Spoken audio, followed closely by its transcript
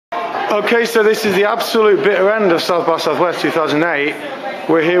Okay, so this is the absolute bitter end of South by Southwest 2008.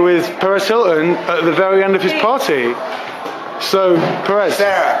 We're here with Perez Hilton at the very end of his party. So, Perez.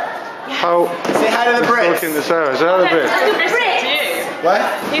 Sarah. How? Say hi to the Brits. Talking to Sarah. Say hi to the Brits. What?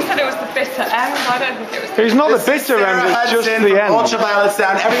 He said it was the bitter end. I don't think it was. It's not the bitter end, it's just the end. Ultraviolet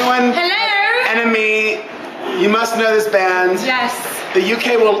Sound. Everyone. Hello. Enemy. You must know this band. Yes. The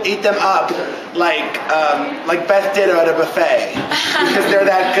UK will eat them up like Beth Ditto at a buffet because they're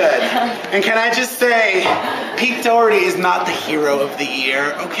that good. And can I just say, Pete Doherty is not the hero of the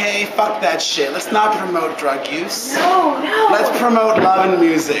year, okay? Fuck that shit. Let's not promote drug use. No. Let's promote love and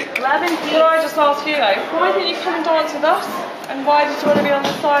music. Love and music. Well, I just asked you though, why didn't you come and dance with us? And why did you want to be on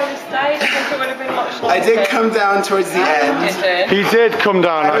the side of the stage? I think it would have been much nicer. I did come down towards the end. He did come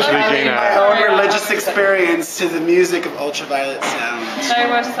down, actually, I Gina. my own religious experience to the music of Ultraviolet Sound. They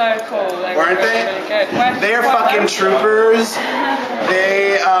were so cool. They Weren't were they? really good. They're fucking troopers.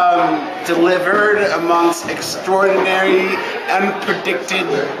 They delivered amongst extraordinary,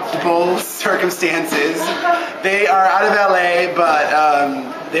 unpredictable circumstances. They are out of LA, but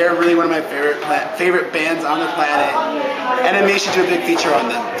they're really one of my favorite bands on the planet. Enemy should do a big feature on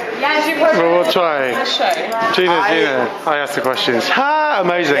them. Well, we'll try. The show. Gina, I asked the questions. Ha!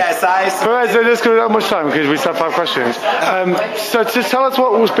 Amazing. Yes, Perez, there's going to be that much time because we still have 5 questions. So to tell us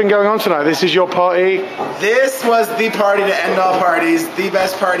what's been going on tonight. This is your party. This was the party to end all parties. The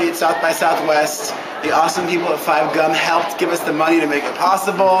best party at South by Southwest. The awesome people at 5 Gum helped give us the money to make it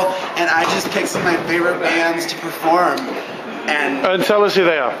possible. And I just picked some of my favorite bands to perform. And tell us who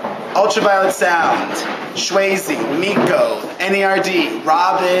they are. Ultraviolet Sound, Swayze, Miko, NERD,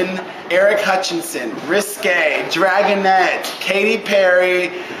 Robin, Eric Hutchinson, Risque, Dragonette, Katy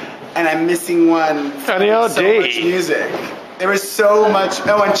Perry, and I'm missing one. NERD. So much music. There was so much.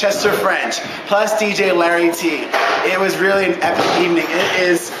 Oh, and Chester French, plus DJ Larry T. It was really an epic evening. It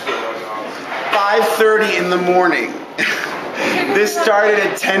is 5:30 in the morning. This started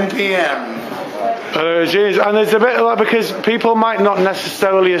at 10 p.m. Geez. And there's a bit like, because people might not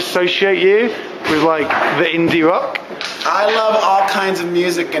necessarily associate you with like the indie rock. I love all kinds of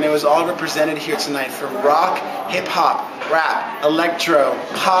music, and it was all represented here tonight, from rock, hip hop, rap, electro,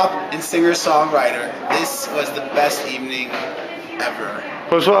 pop, and singer-songwriter. This was the best evening ever.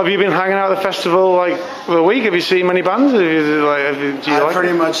 Well, so have you been hanging out at the festival like for a week? Have you seen many bands? I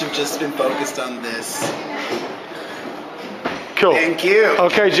pretty much have just been focused on this. Cool. Thank you.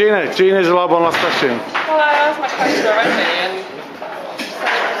 Okay, Gina. Gina's allowed one last question. Well, I asked my question already,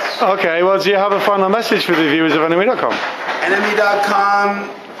 and okay, well, do you have a final message for the viewers of enemy.com? Enemy.com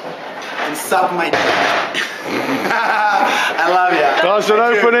and suck my dick. I love you. That's an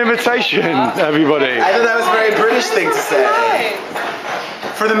open invitation, everybody. I thought that was a very British thing to say.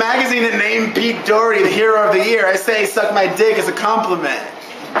 For the magazine that named Pete Doherty the hero of the year, I say suck my dick as a compliment.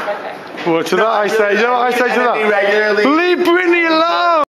 okay. Well, to that I say, you know what I say to that? Regularly.